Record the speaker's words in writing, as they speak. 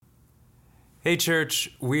Hey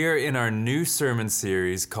church, we are in our new sermon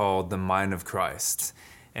series called The Mind of Christ.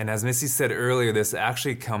 And as Missy said earlier, this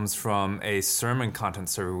actually comes from a sermon content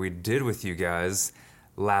survey we did with you guys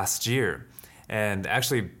last year. And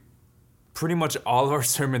actually, pretty much all of our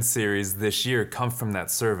sermon series this year come from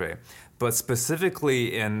that survey. But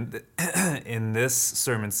specifically in this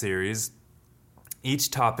sermon series,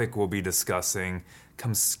 each topic we'll be discussing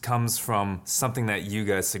comes from something that you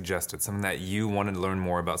guys suggested, something that you wanted to learn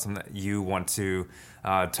more about, something that you want to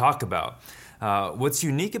talk about. What's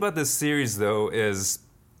unique about this series, though, is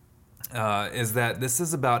that this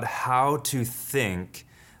is about how to think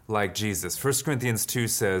like Jesus. 1 Corinthians 2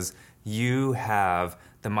 says, you have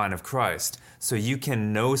the mind of Christ. So you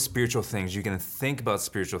can know spiritual things, you can think about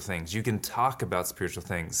spiritual things, you can talk about spiritual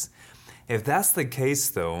things. If that's the case,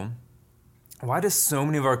 though, why do so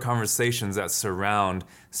many of our conversations that surround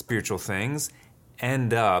spiritual things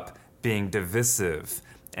end up being divisive,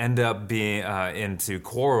 end up being into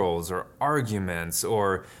quarrels or arguments,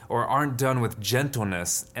 or aren't done with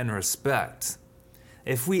gentleness and respect?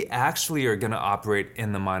 If we actually are going to operate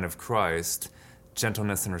in the mind of Christ,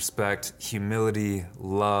 gentleness and respect, humility,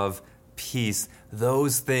 love, peace,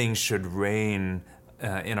 those things should reign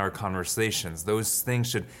in our conversations. Those things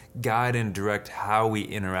should guide and direct how we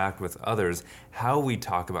interact with others, how we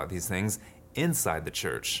talk about these things inside the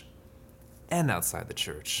church and outside the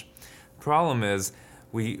church. Problem is,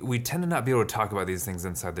 we tend to not be able to talk about these things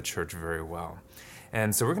inside the church very well.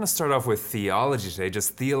 And so we're going to start off with theology today,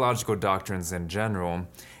 just theological doctrines in general.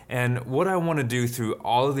 And what I want to do through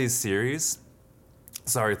all of these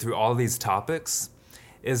through all of these topics,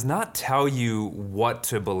 is not tell you what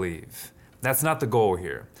to believe. That's not the goal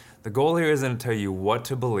here. The goal here isn't to tell you what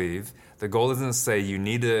to believe. The goal isn't to say you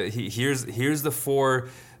need to, here's the 4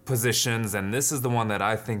 positions, and this is the one that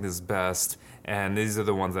I think is best, and these are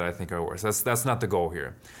the ones that I think are worse. That's not the goal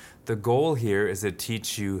here. The goal here is to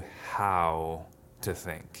teach you how to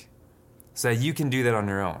think, so that you can do that on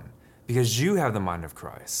your own, because you have the mind of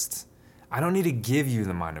Christ. I don't need to give you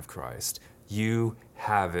the mind of Christ. You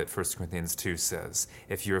have it, 1 Corinthians 2 says,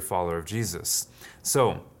 if you're a follower of Jesus.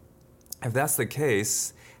 So, if that's the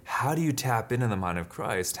case, how do you tap into the mind of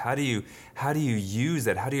Christ? How do you use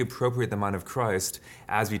that? How do you appropriate the mind of Christ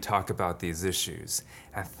as we talk about these issues?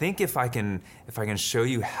 I think if I can show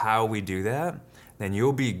you how we do that, then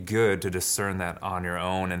you'll be good to discern that on your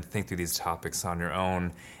own and think through these topics on your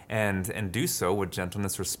own, and do so with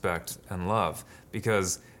gentleness, respect, and love,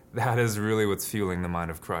 because that is really what's fueling the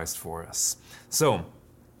mind of Christ for us. So,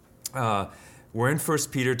 we're in 1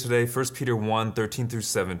 Peter today, 1 Peter 1, 13 through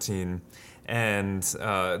 17, and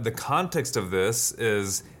the context of this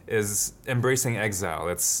is embracing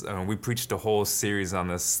exile. We preached a whole series on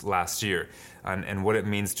this last year, and what it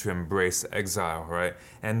means to embrace exile, right?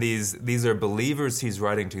 And these are believers he's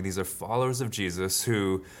writing to. These are followers of Jesus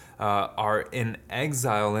who are in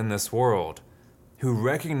exile in this world, who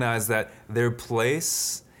recognize that their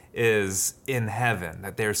place is in heaven,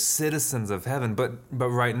 that they're citizens of heaven, but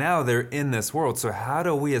right now they're in this world. So how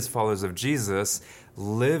do we as followers of Jesus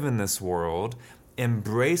live in this world,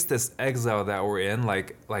 embrace this exile that we're in?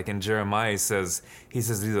 Like in Jeremiah, he says,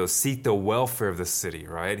 seek the welfare of the city,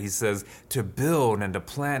 right? He says to build and to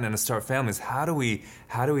plant and to start families. How do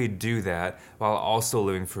we do that while also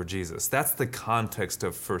living for Jesus? That's the context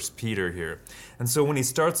of 1 Peter here. And so when he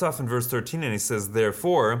starts off in verse 13 and he says,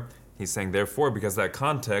 therefore, he's saying therefore because that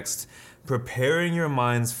context, preparing your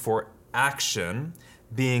minds for action,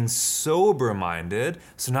 being sober-minded,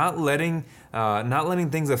 so not letting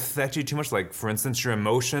things affect you too much. Like, for instance, your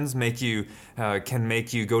emotions can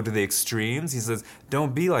make you go to the extremes. He says,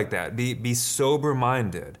 don't be like that. Be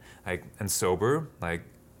sober-minded. And sober, like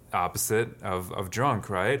opposite of drunk,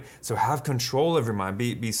 right? So have control of your mind.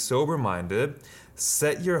 Be sober-minded.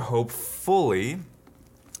 Set your hope fully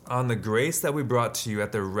on the grace that we brought to you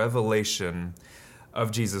at the revelation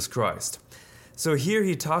of Jesus Christ. So here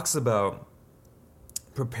he talks about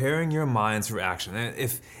preparing your minds for action. And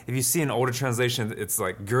if you see an older translation, it's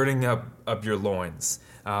like girding up your loins.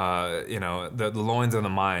 The loins of the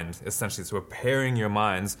mind, essentially. So preparing your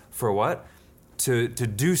minds for what? To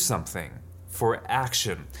do something, for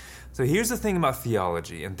action. So here's the thing about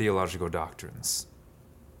theology and theological doctrines.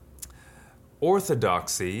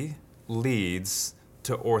 Orthodoxy leads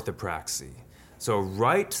to orthopraxy. So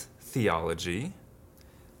right theology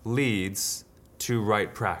leads to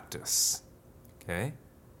right practice. Okay?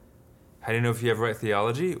 How do you know if you have right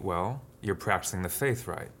theology? Well, you're practicing the faith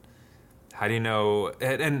right. How do you know?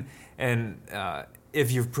 And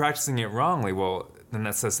if you're practicing it wrongly, well, then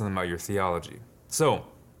that says something about your theology. So,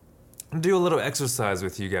 I'll do a little exercise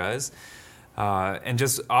with you guys. And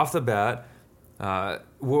just off the bat,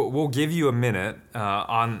 we'll give you a minute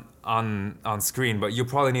on screen, but you'll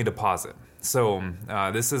probably need to pause it. So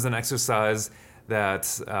this is an exercise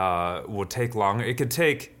that will take longer. It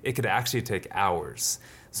could actually take hours.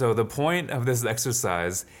 So the point of this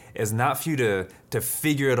exercise is not for you to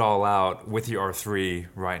figure it all out with your R3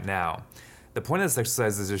 right now. The point of this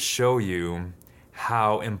exercise is to show you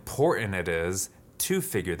how important it is to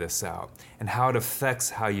figure this out and how it affects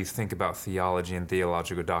how you think about theology and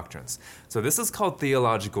theological doctrines. So this is called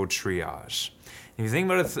theological triage. If you think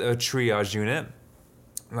about a triage unit,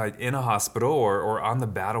 like in a hospital or on the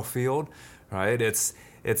battlefield, right? It's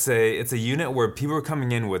a unit where people are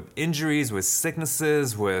coming in with injuries, with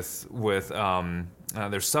sicknesses, with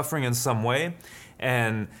they're suffering in some way,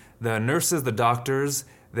 and the nurses, the doctors,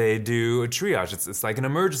 they do a triage. It's like an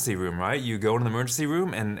emergency room, right? You go in the emergency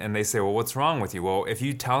room and they say, well, what's wrong with you? Well, if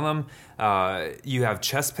you tell them you have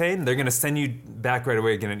chest pain, they're going to send you back right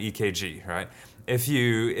away to get an EKG, right? If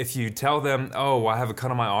you tell them, oh, well, I have a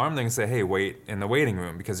cut on my arm, they're going to say, hey, wait in the waiting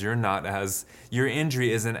room because your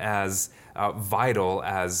injury isn't as vital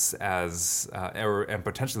and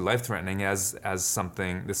potentially life-threatening as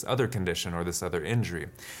something, this other condition or this other injury.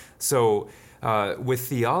 So with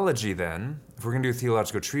theology then, if we're going to do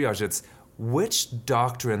theological triage, it's which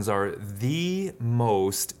doctrines are the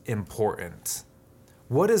most important?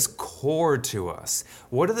 What is core to us?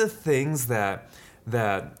 What are the things that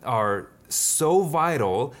are so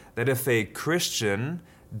vital that if a Christian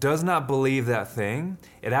does not believe that thing,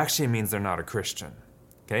 it actually means they're not a Christian?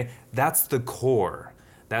 Okay? That's the core.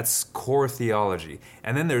 That's core theology.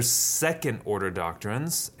 And then there's second order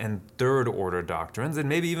doctrines and third order doctrines, and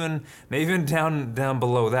maybe even down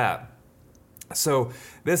below that. So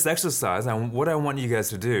this exercise, and what I want you guys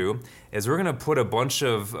to do is we're going to put a bunch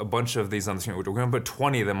of these on the screen. We're going to put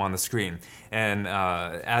 20 of them on the screen, and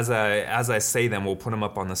as I say them, we'll put them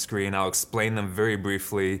up on the screen. I'll explain them very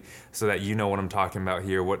briefly so that you know what I'm talking about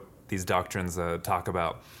here, what these doctrines talk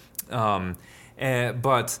about.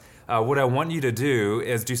 But what I want you to do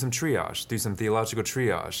is do some triage, do some theological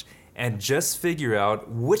triage, and just figure out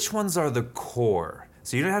which ones are the core.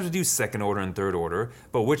 So you don't have to do second order and third order,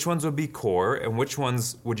 but which ones would be core and which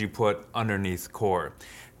ones would you put underneath core?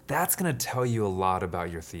 That's going to tell you a lot about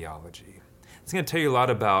your theology. It's going to tell you a lot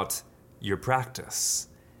about your practice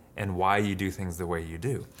and why you do things the way you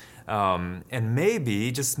do. And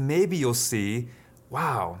maybe, just maybe you'll see,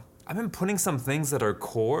 wow, I've been putting some things that are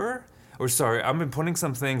core, I've been putting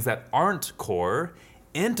some things that aren't core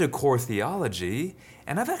into core theology,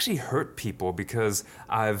 and I've actually hurt people because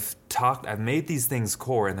I've made these things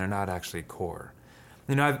core and they're not actually core.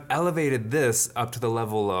 I've elevated this up to the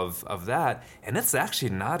level of that, and it's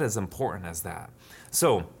actually not as important as that.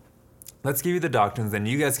 So let's give you the doctrines, then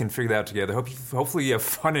you guys can figure that out together. Hopefully you have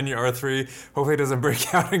fun in your R3. Hopefully it doesn't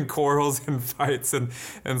break out in quarrels and fights and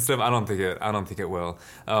stuff. I don't think it will.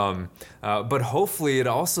 But hopefully it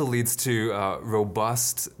also leads to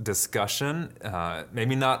robust discussion.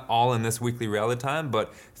 Maybe not all in this weekly rally time,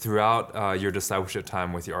 but throughout your discipleship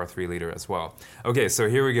time with your R3 leader as well. Okay, so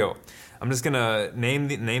here we go. I'm just gonna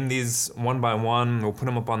name these one by one. We'll put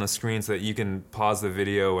them up on the screen so that you can pause the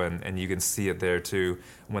video and you can see it there too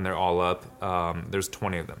when they're all up. There's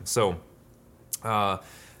 20 of them. So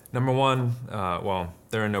number one,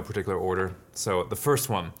 they're in no particular order. So the first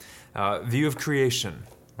one, view of creation,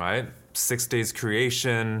 right? 6 days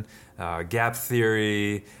creation, gap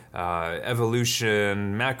theory,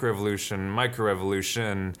 evolution, macroevolution,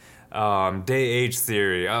 microevolution, day-age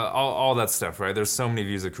theory, all that stuff, right? There's so many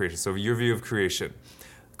views of creation. So your view of creation.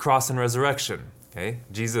 Cross and resurrection, okay?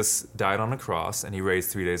 Jesus died on a cross and he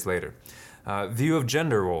raised 3 days later. View of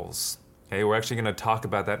gender roles, okay? We're actually going to talk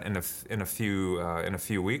about that in a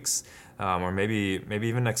few weeks, or maybe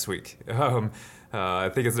even next week. I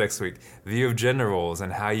think it's next week. View of gender roles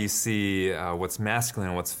and how you see what's masculine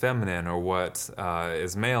and what's feminine, or what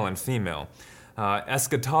is male and female.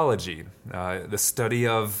 Eschatology, the study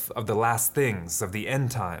of the last things, of the end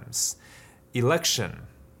times. Election,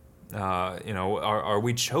 are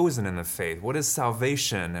we chosen in the faith? What is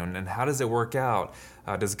salvation, and how does it work out?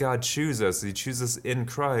 Does God choose us? Does he choose us in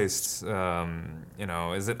Christ?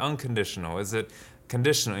 Is it unconditional? Is it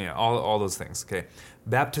conditional? All those things, okay?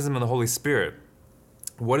 Baptism of the Holy Spirit.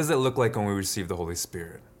 What does it look like when we receive the Holy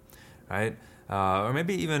Spirit, right? Or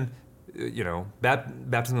maybe even,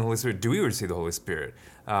 baptism of the Holy Spirit. Do we receive the Holy Spirit?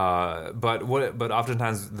 But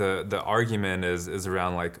oftentimes the argument is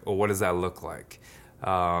around like, oh, what does that look like?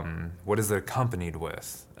 What is it accompanied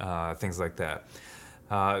with? Things like that.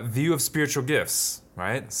 View of spiritual gifts,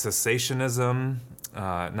 right? Cessationism,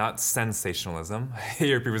 not sensationalism. I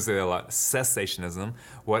hear people say that a lot. Cessationism.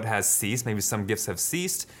 What has ceased? Maybe some gifts have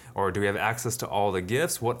ceased, or do we have access to all the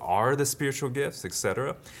gifts? What are the spiritual gifts,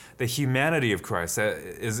 etc.? The humanity of Christ.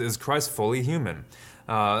 Is Christ fully human?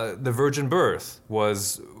 The virgin birth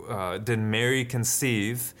was, did Mary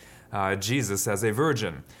conceive Jesus as a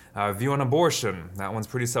virgin? View on abortion, that one's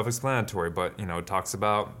pretty self-explanatory, but it talks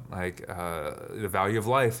about like the value of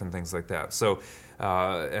life and things like that. So,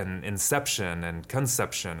 and inception and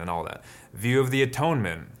conception and all that. View of the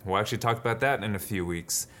atonement, we'll actually talk about that in a few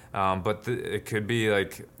weeks. But it could be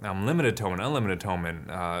like limited atonement, unlimited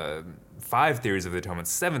atonement, 5 theories of the atonement,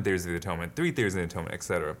 7 theories of the atonement, 3 theories of the atonement,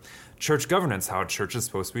 etc. Church governance, how a church is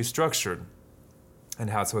supposed to be structured and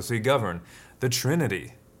how it's supposed to be governed. The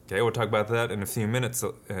Trinity. Okay, we'll talk about that in a few minutes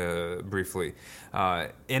briefly.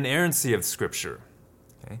 Inerrancy of Scripture.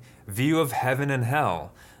 Okay? View of heaven and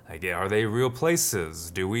hell. Like, are they real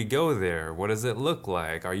places? Do we go there? What does it look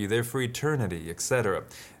like? Are you there for eternity, etc.?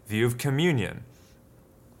 View of communion.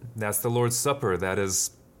 That's the Lord's Supper. That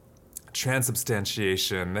is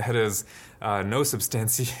transubstantiation. That is no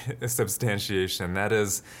substantiation. That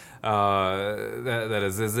is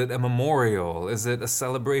is it a memorial? Is it a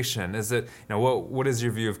celebration? Is it, what is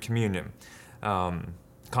your view of communion?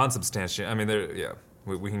 Consubstantiation. I mean,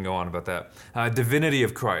 we can go on about that. Divinity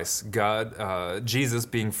of Christ, God, Jesus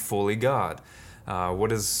being fully God.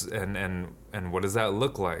 What is and what does that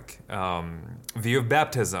look like? View of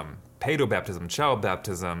baptism, paedobaptism, child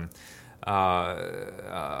baptism,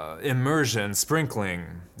 immersion, sprinkling.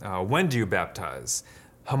 When do you baptize?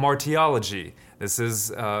 Hamartiology. This is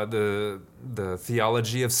the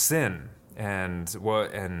theology of sin and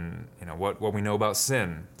what we know about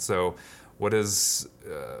sin. So, what does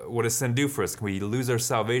sin do for us? Can we lose our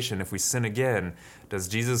salvation if we sin again? Does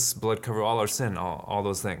Jesus' blood cover all our sin? All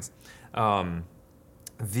those things.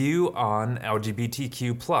 View on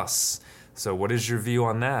LGBTQ+. So, what is your view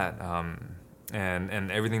on that?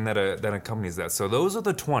 And everything that accompanies that. So those are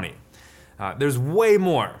the 20. There's way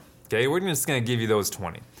more. Okay, we're just going to give you those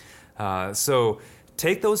 20. So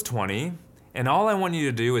take those 20, and all I want you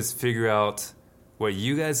to do is figure out what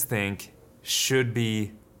you guys think should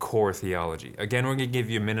be core theology. Again, we're going to give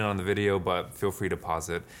you a minute on the video, but feel free to pause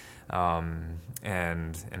it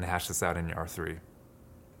and hash this out in your R3.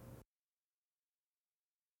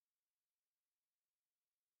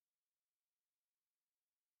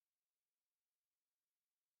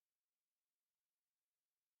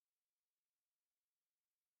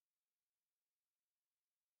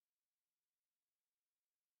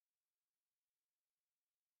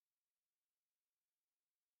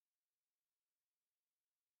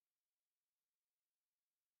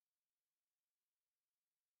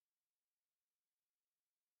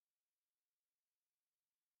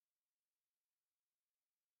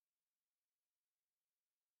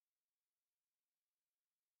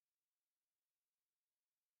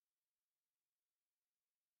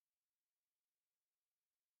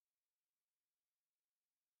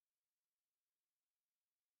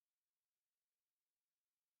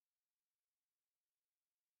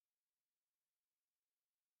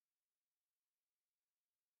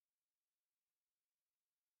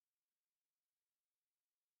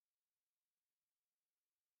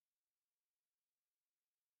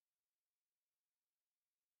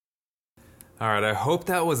 All right, I hope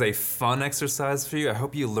that was a fun exercise for you. I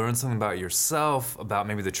hope you learned something about yourself, about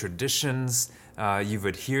maybe the traditions you've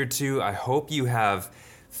adhered to. I hope you have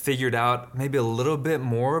figured out maybe a little bit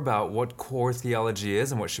more about what core theology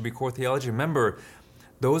is and what should be core theology. Remember,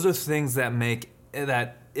 those are things that make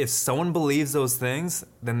that if someone believes those things,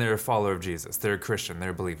 then they're a follower of Jesus. They're a Christian,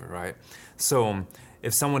 they're a believer, right? So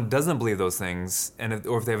if someone doesn't believe those things,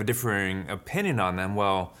 or if they have a differing opinion on them,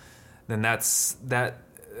 well, then that's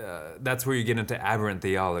where you get into aberrant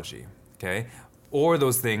theology, okay? Or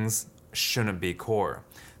those things shouldn't be core.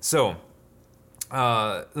 So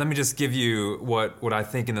let me just give you what I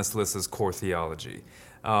think in this list is core theology.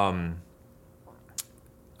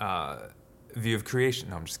 View of creation.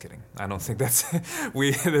 No, I'm just kidding. I don't think that's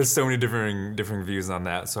there's so many different views on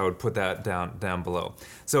that, so I would put that down below.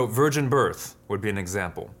 So virgin birth would be an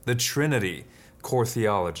example. The Trinity, core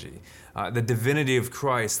theology. The divinity of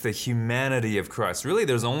Christ, the humanity of Christ. Really,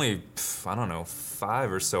 there's only,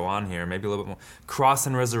 5 or so on here, maybe a little bit more. Cross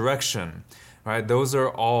and resurrection, right? Those are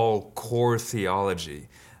all core theology.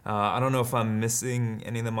 I don't know if I'm missing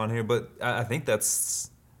any of them on here, but I think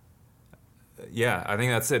that's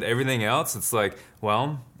it. Everything else, it's like,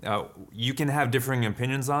 well, you can have differing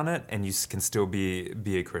opinions on it, and you can still be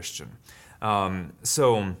a Christian. And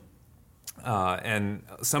some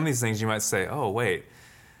of these things you might say, oh, wait,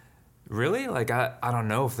 really? Like, I don't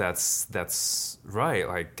know if that's right.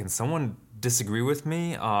 Like, can someone disagree with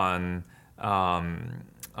me on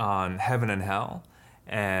heaven and hell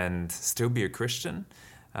and still be a Christian?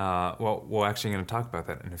 Well, we're actually going to talk about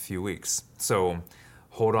that in a few weeks. So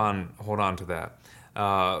hold on to that.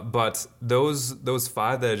 But those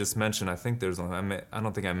five that I just mentioned, I think I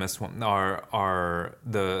don't think I missed one.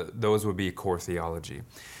 Those would be core theology.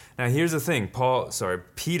 Now here's the thing.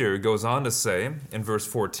 Peter goes on to say in verse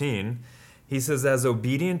 14, he says, "As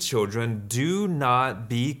obedient children, do not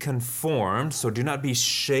be conformed, so do not be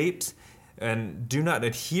shaped, and do not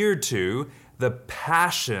adhere to the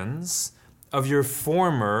passions of your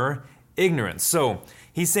former ignorance." So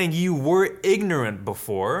he's saying you were ignorant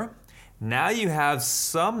before. Now you have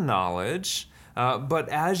some knowledge, but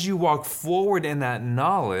as you walk forward in that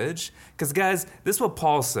knowledge, because guys, this is what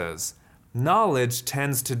Paul says. Knowledge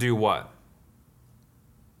tends to do what?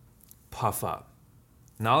 Puff up.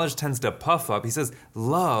 Knowledge tends to puff up. He says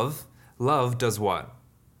love does what?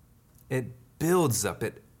 It builds up,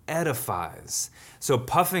 it edifies. So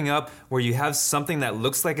puffing up, where you have something that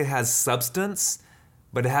looks like it has substance,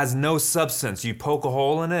 but it has no substance. You poke a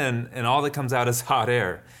hole in it and all that comes out is hot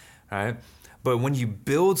air, right? But when you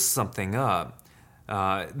build something up,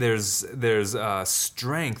 there's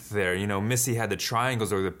strength there. You know, Missy had the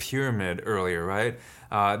triangles or the pyramid earlier, right?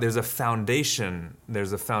 There's a foundation.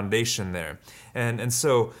 There's a foundation there, and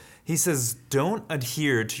so he says, don't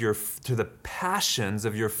adhere to the passions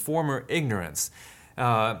of your former ignorance.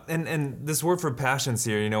 And this word for passions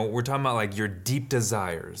here, you know, we're talking about like your deep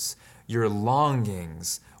desires, your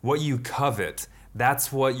longings, what you covet. That's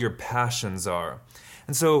what your passions are.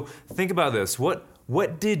 And so think about this.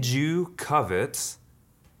 What did you covet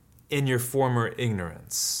in your former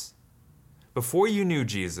ignorance? Before you knew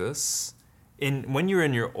Jesus, when you were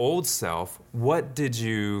in your old self, what did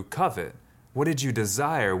you covet? What did you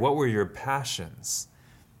desire? What were your passions?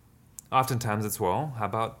 Oftentimes it's, how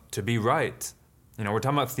about to be right? You know, we're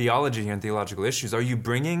talking about theology here and theological issues. Are you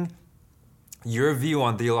bringing your view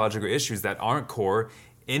on theological issues that aren't core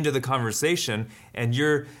into the conversation, and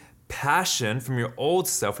your passion from your old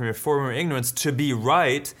self, from your former ignorance, to be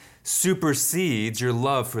right supersedes your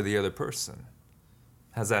love for the other person?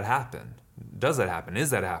 Has that happened? Does that happen?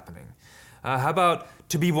 Is that happening? How about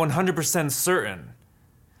to be 100% certain?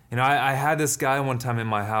 You know, I had this guy one time in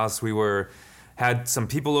my house. Had some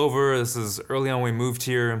people over. This is early on when we moved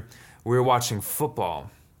here. We were watching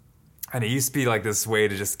football. And it used to be like this way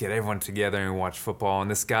to just get everyone together and watch football.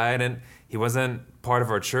 And this guy, he wasn't part of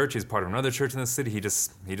our church. He was part of another church in the city. He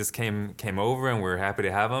just came over, and we were happy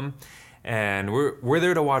to have him. And we're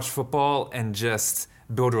there to watch football and just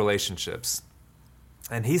build relationships.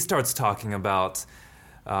 And he starts talking about,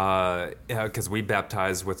 because we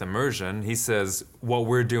baptize with immersion, he says what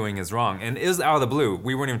we're doing is wrong. And it was out of the blue.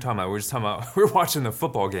 We weren't even talking about it. We were just talking about, we were watching the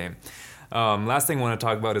football game. Last thing I want to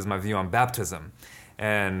talk about is my view on baptism.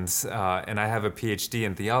 And I have a PhD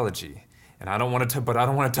in theology, and I don't want to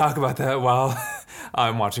talk about that while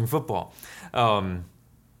I'm watching football.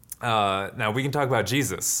 Now we can talk about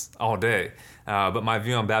Jesus all day, but my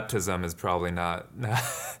view on baptism is probably not.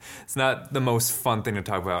 It's not the most fun thing to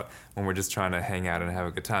talk about when we're just trying to hang out and have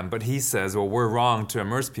a good time. But he says, well, we're wrong to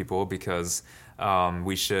immerse people because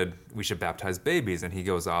we should baptize babies, and he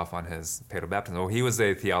goes off on his paedo baptism. Well, he was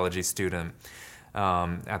a theology student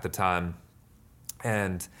at the time.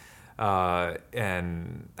 And I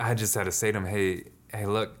just had to say to him, hey,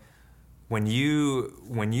 look, when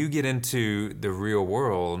you get into the real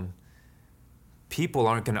world, people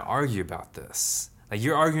aren't going to argue about this. Like,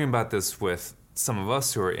 you're arguing about this with some of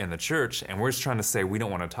us who are in the church, and we're just trying to say we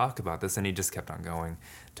don't want to talk about this. And he just kept on going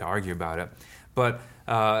to argue about it. But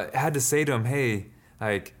I had to say to him, hey,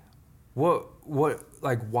 like, why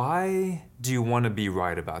do you want to be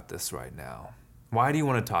right about this right now? Why do you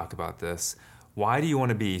want to talk about this? Why do you want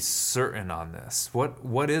to be certain on this?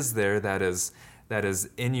 What is there that is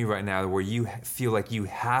in you right now where you feel like you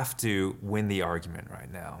have to win the argument right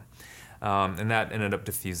now? And that ended up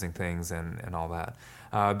diffusing things and all that.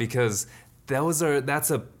 Because that's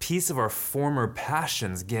a piece of our former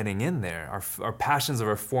passions getting in there, our passions of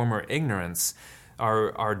our former ignorance,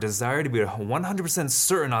 our desire to be 100%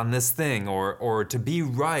 certain on this thing or to be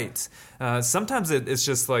right. Sometimes it's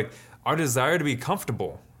just like our desire to be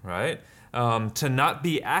comfortable, right? To not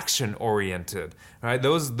be action-oriented, right?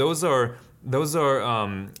 Those are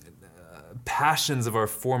passions of our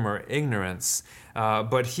former ignorance.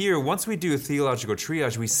 But here, once we do a theological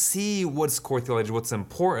triage, we see what's core theology, what's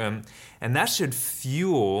important, and that should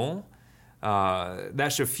fuel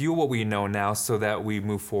what we know now, so that we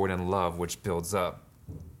move forward in love, which builds up.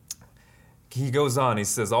 He goes on. He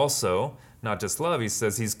says also, not just love. He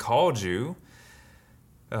says he's called you,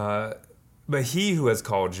 but he who has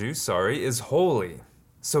called you, is holy.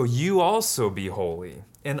 So you also be holy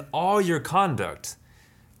in all your conduct.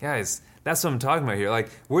 Guys, that's what I'm talking about here.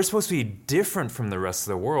 Like, we're supposed to be different from the rest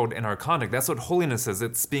of the world in our conduct. That's what holiness is.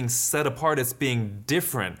 It's being set apart. It's being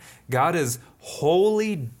different. God is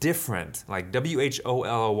wholly different, like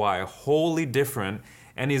WHOLLY, wholly different,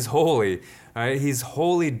 and he's holy. Right? He's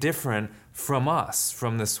wholly different from us,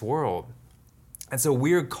 from this world. And so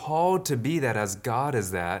we're called to be that as God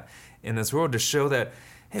is that in this world, to show that,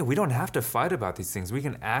 hey, we don't have to fight about these things. We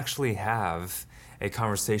can actually have a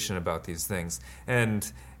conversation about these things. And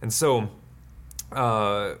so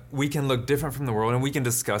we can look different from the world, and we can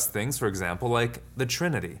discuss things, for example, like the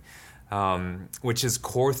Trinity, which is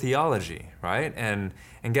core theology, right? And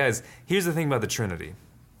guys, here's the thing about the Trinity.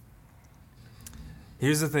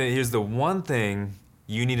 Here's the one thing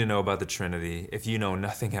you need to know about the Trinity if you know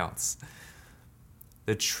nothing else.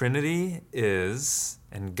 The Trinity is,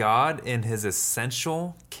 and God in his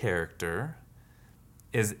essential character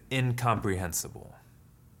is incomprehensible.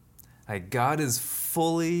 Like, God is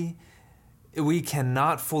we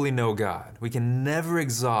cannot fully know God. We can never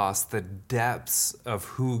exhaust the depths of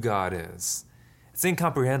who God is. It's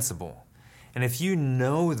incomprehensible. And if you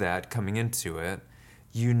know that coming into it,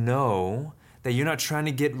 you know that you're not trying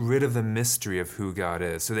to get rid of the mystery of who God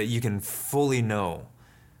is so that you can fully know,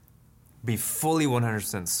 be fully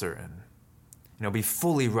 100% certain, be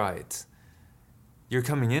fully right. You're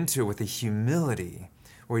coming into it with a humility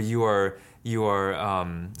where you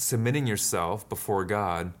are submitting yourself before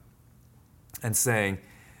God and saying,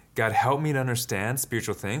 God, help me to understand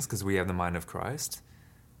spiritual things because we have the mind of Christ.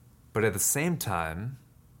 But at the same time,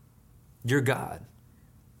 you're God.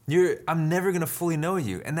 I'm never going to fully know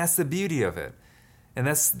you. And that's the beauty of it. And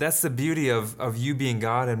that's the beauty of you being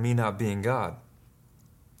God and me not being God.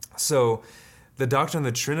 So the doctrine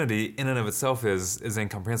of the Trinity in and of itself is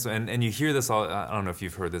incomprehensible. And you hear this all, I don't know if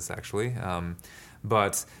you've heard this actually,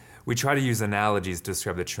 but we try to use analogies to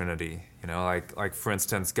describe the Trinity. Like for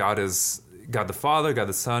instance, God is God the Father, God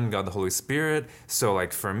the Son, God the Holy Spirit. So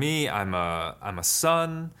like for me, I'm a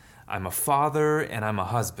son, I'm a father, and I'm a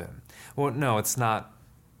husband. Well, no, it's not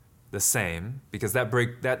the same, because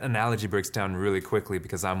that analogy breaks down really quickly,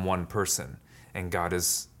 because I'm one person and God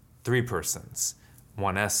is three persons,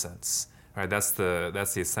 one essence. Right? That's the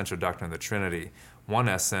essential doctrine of the Trinity. One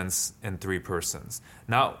essence in three persons.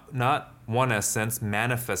 Not one essence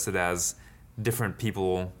manifested as different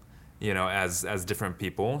people, as different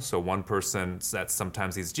people. So one person that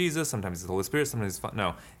sometimes he's Jesus, sometimes he's the Holy Spirit, sometimes he's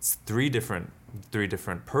no. It's three different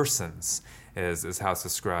persons is how it's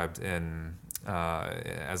described in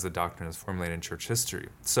as the doctrine is formulated in church history.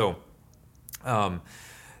 So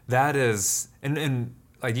that is, and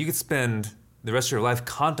like you could spend the rest of your life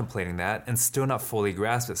contemplating that and still not fully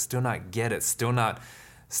grasp it, still not get it, still not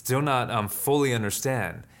fully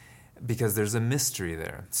understand, because there's a mystery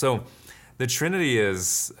there. So the Trinity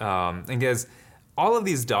is, and guys, all of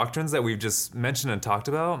these doctrines that we've just mentioned and talked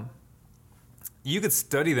about, you could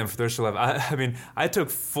study them for the rest of your life. I mean, I took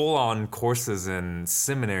full-on courses in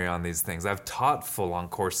seminary on these things. I've taught full-on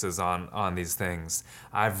courses on these things.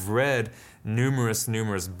 I've read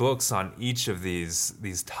numerous books on each of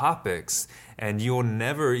these topics, and you'll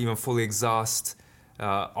never even fully exhaust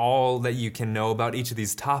all that you can know about each of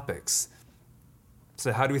these topics.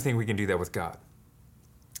 So how do we think we can do that with God?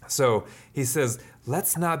 So he says,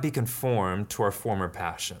 let's not be conformed to our former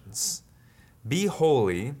passions. Be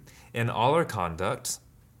holy in all our conduct.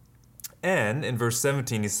 And in verse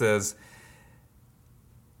 17 he says,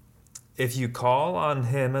 if you call on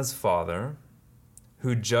him as Father,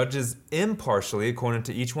 who judges impartially according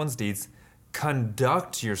to each one's deeds,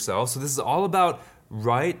 conduct yourself. So this is all about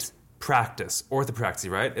right practice, orthopraxy,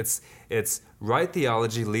 right? It's right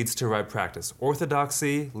theology leads to right practice.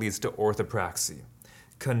 Orthodoxy leads to orthopraxy.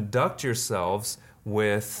 Conduct yourselves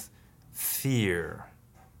with fear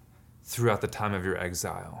throughout the time of your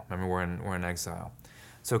exile. Remember, we're in exile.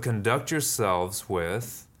 So conduct yourselves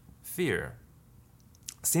with fear.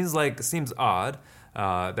 Seems odd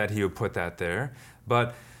that he would put that there,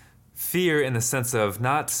 but fear in the sense of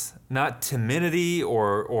not timidity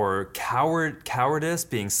or cowardice,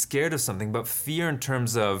 being scared of something, but fear in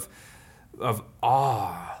terms of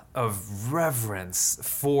awe, of reverence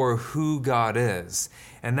for who God is.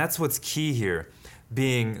 And that's what's key here.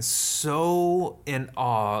 Being so in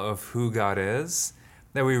awe of who God is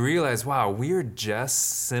that we realize, wow, we are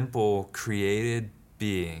just simple created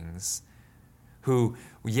beings who,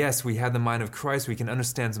 yes, we have the mind of Christ, we can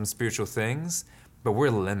understand some spiritual things, but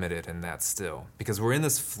we're limited in that still because we're in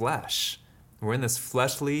this flesh. We're in this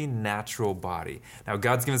fleshly, natural body. Now,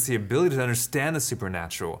 God's given us the ability to understand the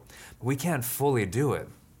supernatural, but we can't fully do it.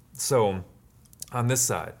 So, on this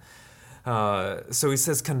side, so he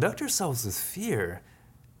says, conduct yourselves with fear.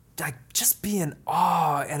 Like, just be in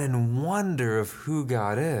awe and in wonder of who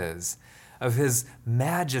God is, of his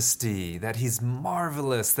majesty, that he's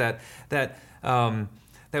marvelous, that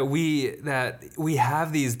we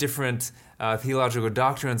have these different theological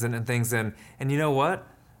doctrines and things, and you know what?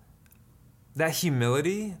 That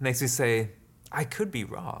humility makes me say, I could be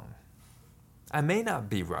wrong. I may not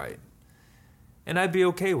be right. And I'd be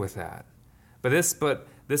okay with that. But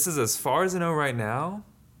this is as far as I know right now.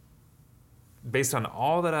 Based on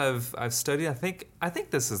all that I've studied, I think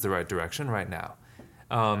this is the right direction right now.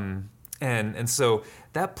 And so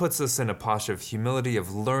that puts us in a posture of humility,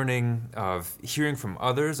 of learning, of hearing from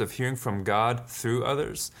others, of hearing from God through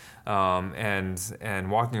others,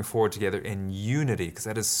 and walking forward together in unity, because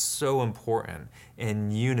that is so important,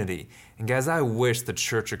 in unity. And guys, I wish the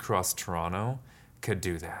church across Toronto could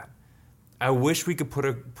do that. I wish we could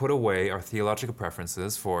put away our theological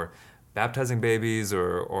preferences for baptizing babies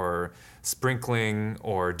or sprinkling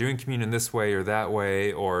or doing communion this way or that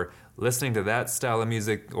way, or listening to that style of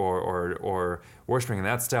music or worshiping in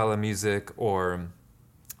that style of music, or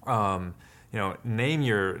name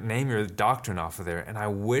your doctrine off of there. And I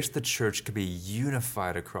wish the church could be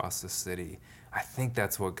unified across the city. I think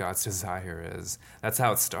that's what God's desire is. That's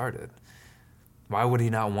how it started. Why would he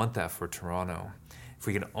not want that for Toronto? If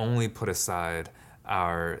we can only put aside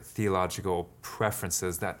our theological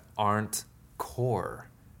preferences that aren't core.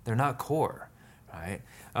 They're not core, right?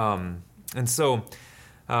 And so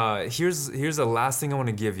here's the last thing I want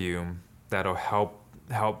to give you that'll help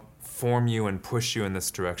form you and push you in this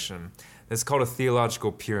direction. It's called a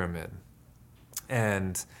theological pyramid.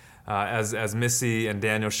 And as Missy and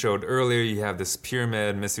Daniel showed earlier, you have this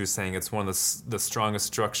pyramid. Missy was saying it's one of the strongest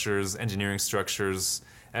structures, engineering structures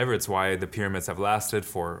ever. It's why the pyramids have lasted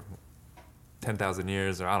for 10,000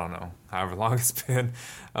 years, or I don't know, however long it's been.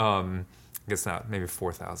 I guess not, maybe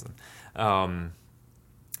 4,000.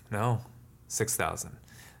 No, 6,000.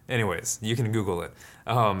 Anyways, you can Google it.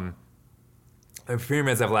 The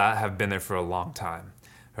pyramids have been there for a long time,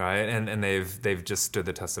 right? And they've just stood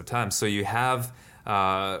the test of time. So you have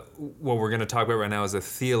what we're going to talk about right now is a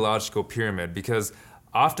theological pyramid, because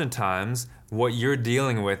oftentimes what you're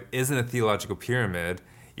dealing with isn't a theological pyramid.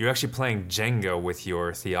 You're actually playing Jenga with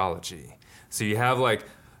your theology. So you have when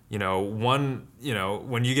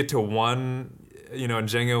you get to one, in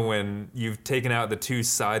Jenga, when you've taken out the two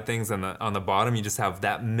side things on the bottom, you just have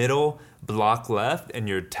that middle block left and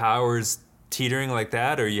your tower's teetering like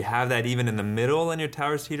that, or you have that even in the middle and your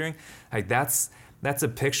tower's teetering. Like that's a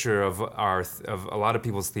picture of a lot of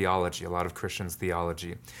people's theology, a lot of Christians'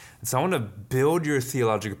 theology. And so I want to build your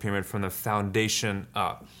theological pyramid from the foundation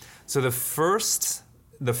up. So the first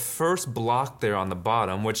block there on the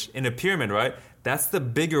bottom, which in a pyramid, right, that's the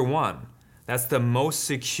bigger one. That's the most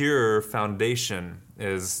secure foundation,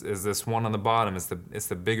 is this one on the bottom. It's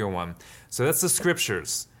the bigger one. So that's the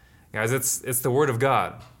scriptures. Guys, it's the Word of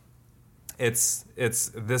God. It's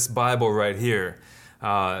this Bible right here.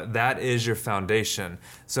 That is your foundation.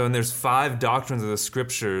 So, and there's 5 doctrines of the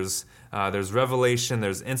scriptures. There's revelation,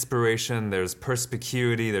 there's inspiration, there's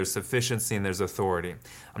perspicuity, there's sufficiency, and there's authority.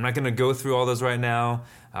 I'm not going to go through all those right now.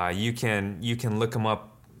 You can look them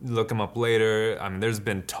up later. I mean, there's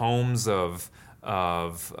been tomes of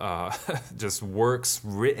just works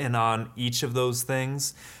written on each of those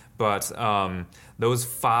things. But those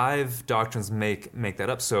 5 doctrines make that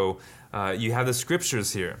up. So you have the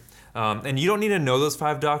scriptures here. And you don't need to know those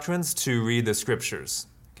 5 doctrines to read the scriptures,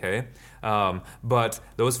 okay? But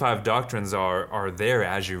those 5 doctrines are there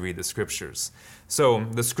as you read the scriptures. So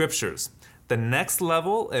the scriptures. The next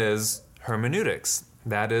level is hermeneutics.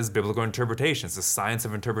 That is biblical interpretation. It's the science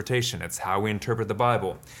of interpretation. It's how we interpret the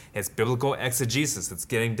Bible. It's biblical exegesis. It's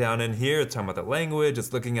getting down in here. It's talking about the language.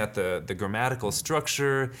 It's looking at the grammatical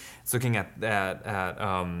structure. It's looking at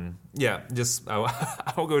I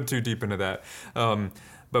won't go too deep into that. But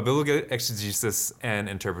biblical exegesis and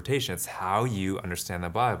interpretation, it's how you understand the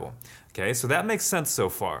Bible. Okay, so that makes sense so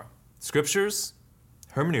far. Scriptures,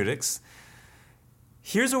 hermeneutics.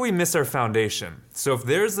 Here's where we miss our foundation. So if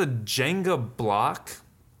there's a Jenga block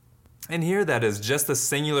in here that is just a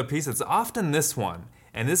singular piece, it's often this one.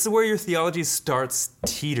 And this is where your theology starts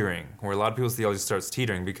teetering, where a lot of people's theology starts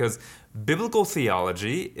teetering, because biblical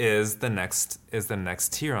theology is the next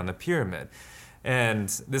tier on the pyramid. And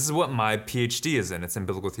this is what my PhD is in. It's in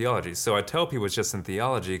biblical theology. So I tell people it's just in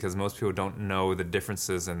theology because most people don't know the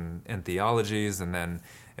differences in theologies, and then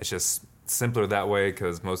it's just simpler that way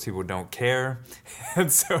because most people don't care.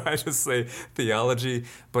 And so I just say theology,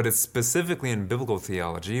 but it's specifically in biblical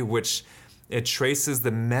theology, which it traces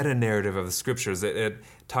the meta-narrative of the scriptures. It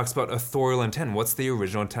talks about authorial intent. What's the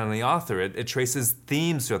original intent of the author? It traces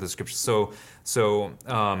themes throughout the scriptures. So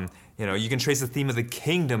you can trace the theme of the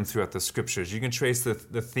kingdom throughout the scriptures. You can trace the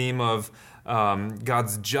theme of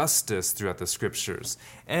God's justice throughout the scriptures.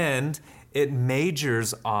 And it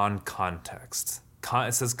majors on context.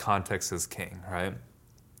 It says context is king, right?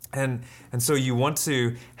 And so you want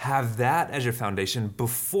to have that as your foundation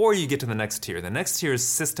before you get to the next tier. The next tier is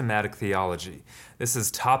systematic theology. This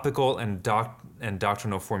is topical and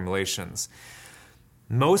doctrinal formulations.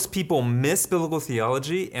 Most people miss biblical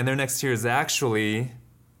theology, and their next tier is actually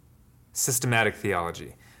systematic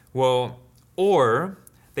theology. Well, or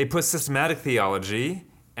they put systematic theology,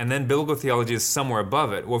 and then biblical theology is somewhere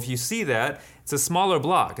above it. Well, if you see that, it's a smaller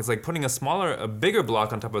block. It's like putting a bigger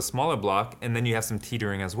block on top of a smaller block, and then you have some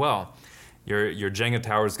teetering as well. Your Jenga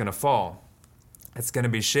tower is going to fall. It's going to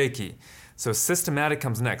be shaky. So systematic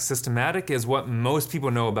comes next. Systematic is what most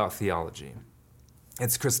people know about theology.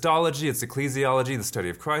 It's Christology, it's ecclesiology, the study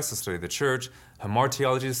of Christ, the study of the church.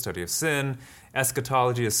 Hamartiology, the study of sin.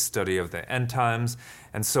 Eschatology is study of the end times.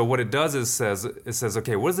 And so what it does is it says,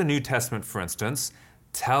 okay, what does the New Testament, for instance,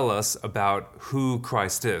 tell us about who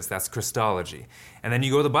Christ is? That's Christology. And then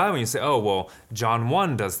you go to the Bible and you say, oh, well, John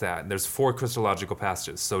 1 does that. There's 4 Christological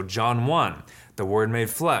passages. So John 1, the Word made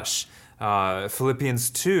flesh. Philippians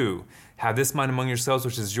 2, have this mind among yourselves,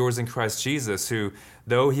 which is yours in Christ Jesus, who,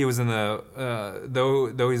 though he was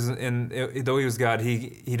God,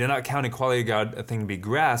 he did not count equality with God a thing to be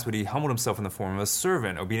grasped, but he humbled himself in the form of a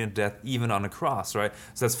servant, obedient to death, even on a cross, right?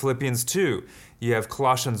 So that's Philippians 2. You have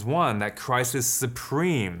Colossians 1, that Christ is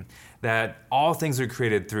supreme, that all things are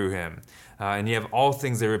created through him. And you have all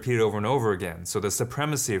things that are repeated over and over again. So the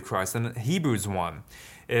supremacy of Christ. And Hebrews 1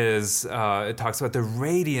 is, it talks about the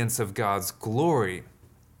radiance of God's glory.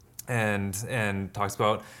 And talks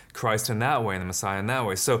about Christ in that way and the Messiah in that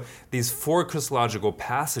way. So these 4 Christological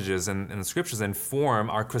passages in the scriptures inform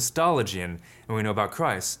our Christology and we know about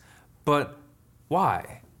Christ. But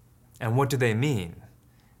why? And what do they mean?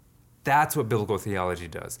 That's what biblical theology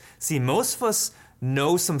does. See, most of us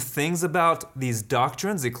know some things about these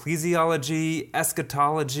doctrines, ecclesiology,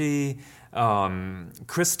 eschatology,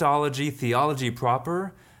 Christology, theology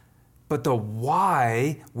proper, but the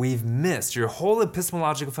why we've missed. Your whole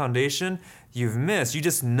epistemological foundation, you've missed. You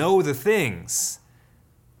just know the things.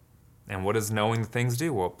 And what does knowing the things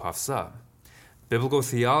do? Well, it puffs up. Biblical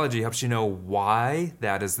theology helps you know why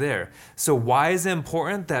that is there. So why is it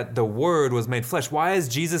important that the Word was made flesh? Why is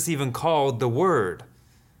Jesus even called the Word?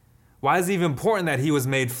 Why is it even important that he was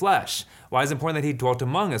made flesh? Why is it important that he dwelt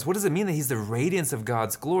among us? What does it mean that he's the radiance of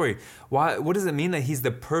God's glory? What does it mean that he's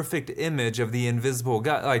the perfect image of the invisible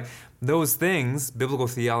God? Like those things, biblical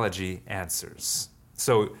theology answers.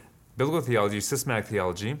 So biblical theology, systematic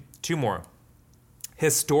theology, 2 more.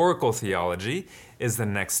 Historical theology is the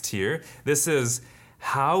next tier. This is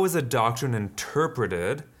how is a doctrine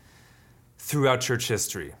interpreted throughout church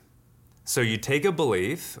history? So you take a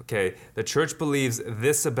belief, okay, the church believes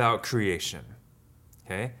this about creation,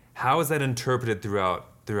 okay? How is that interpreted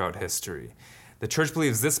throughout history? The church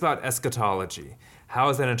believes this about eschatology. How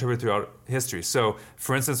is that interpreted throughout history? So,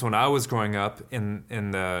 for instance, when I was growing up in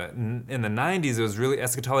the 90s,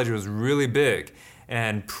 eschatology was really big,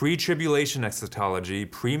 and pre-tribulation eschatology,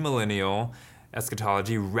 premillennial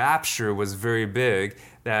eschatology, rapture was very big.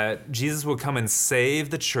 That Jesus will come and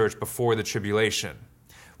save the church before the tribulation.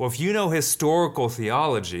 Well, if you know historical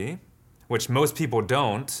theology, which most people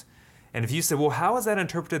don't, and if you say, well, how is that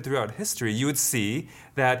interpreted throughout history? You would see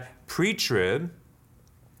that pre-trib,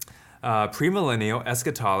 premillennial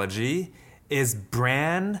eschatology is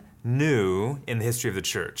brand new in the history of the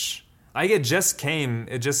church. Like it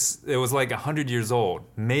was like 100 years old,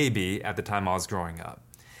 maybe at the time I was growing up.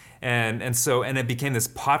 And it became this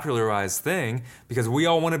popularized thing because we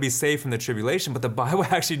all want to be saved from the tribulation, but the Bible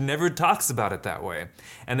actually never talks about it that way.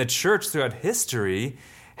 And the church throughout history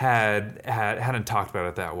hadn't talked about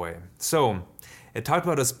it that way. So it talked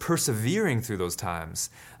about us persevering through those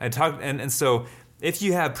times. And so if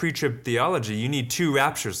you have pre-trib theology, you need 2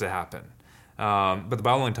 raptures to happen. But the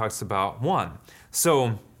Bible only talks about 1.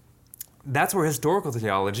 So that's where historical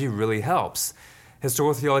theology really helps.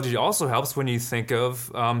 Historical theology also helps when you think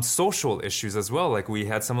of social issues as well. Like we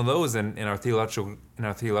had some of those in our theological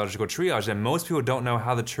triage, and most people don't know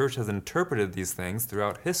how the church has interpreted these things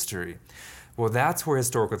throughout history. Well, that's where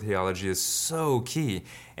historical theology is so key.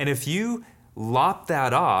 And if you lop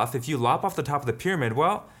off the top of the pyramid,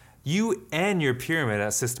 well, you end your pyramid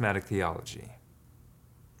at systematic theology.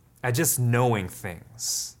 at just knowing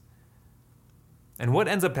things. And what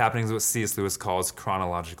ends up happening is what C.S. Lewis calls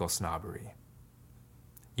chronological snobbery.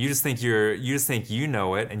 You just think you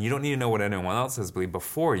know it, and you don't need to know what anyone else has believed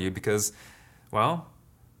before you because, well,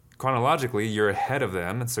 chronologically you're ahead of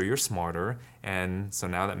them, and so you're smarter, and so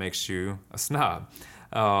now that makes you a snob.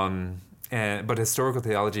 But historical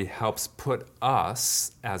theology helps put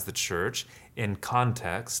us as the church in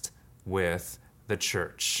context with the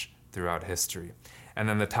church throughout history. And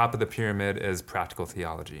then the top of the pyramid is practical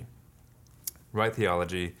theology. Right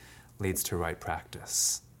theology leads to right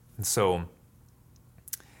practice. And so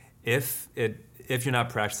if you're not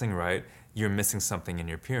practicing right, you're missing something in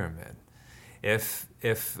your pyramid. If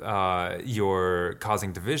you're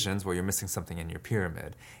causing divisions, well, you're missing something in your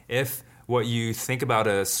pyramid. If what you think about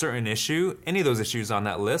a certain issue, any of those issues on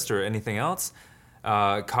that list or anything else,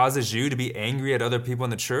 causes you to be angry at other people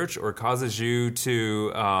in the church or causes you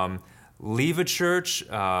to leave a church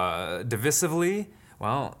divisively,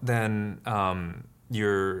 well, then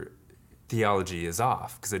your theology is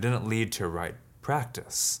off because it didn't lead to right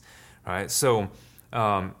practice, right? So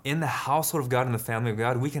in the household of God and the family of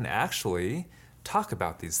God, we can actually talk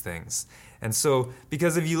about these things. And so,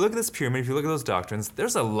 because if you look at this pyramid, if you look at those doctrines,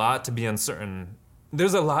 there's a lot to be uncertain.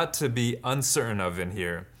 There's a lot to be uncertain of in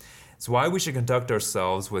here. It's why we should conduct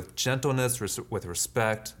ourselves with gentleness, with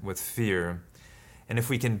respect, with fear. And if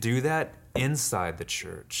we can do that inside the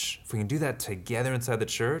church, if we can do that together inside the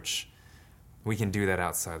church, we can do that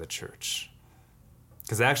outside the church.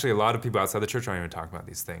 Because actually a lot of people outside the church aren't even talking about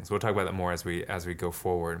these things. We'll talk about that more as we go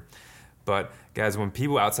forward. But guys, when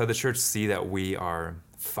people outside the church see that we are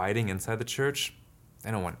fighting inside the church,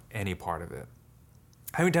 they don't want any part of it.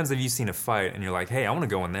 How many times have you seen a fight and you're like, hey, I want to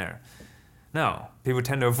go in there? No, people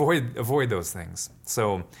tend to avoid those things.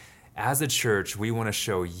 So as a church, we want to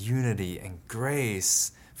show unity and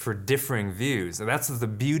grace for differing views. And that's the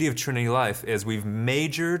beauty of Trinity Life, is we've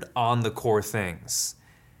majored on the core things.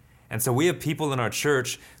 And so we have people in our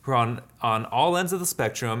church who are on all ends of the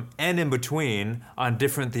spectrum and in between on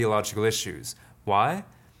different theological issues. Why?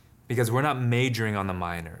 Because we're not majoring on the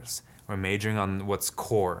minors. We're majoring on what's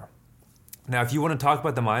core. Now, if you want to talk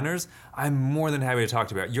about the minors, I'm more than happy to talk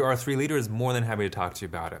to you about it. Your R3 leader is more than happy to talk to you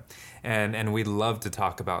about it. And we'd love to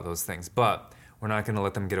talk about those things. But we're not going to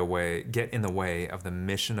let them get in the way of the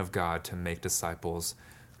mission of God to make disciples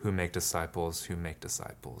who make disciples who make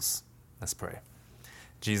disciples. Let's pray.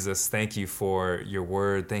 Jesus, thank you for your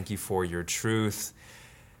word. Thank you for your truth.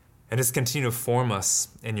 And just continue to form us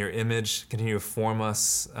in your image. Continue to form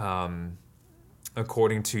us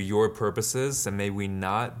according to your purposes. And may we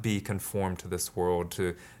not be conformed to this world,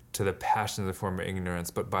 to the passions of former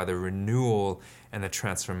ignorance, but by the renewal and the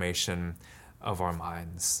transformation of our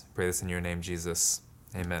minds. Pray this in your name, Jesus.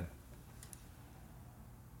 Amen.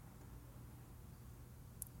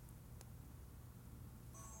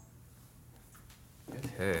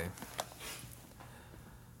 Okay.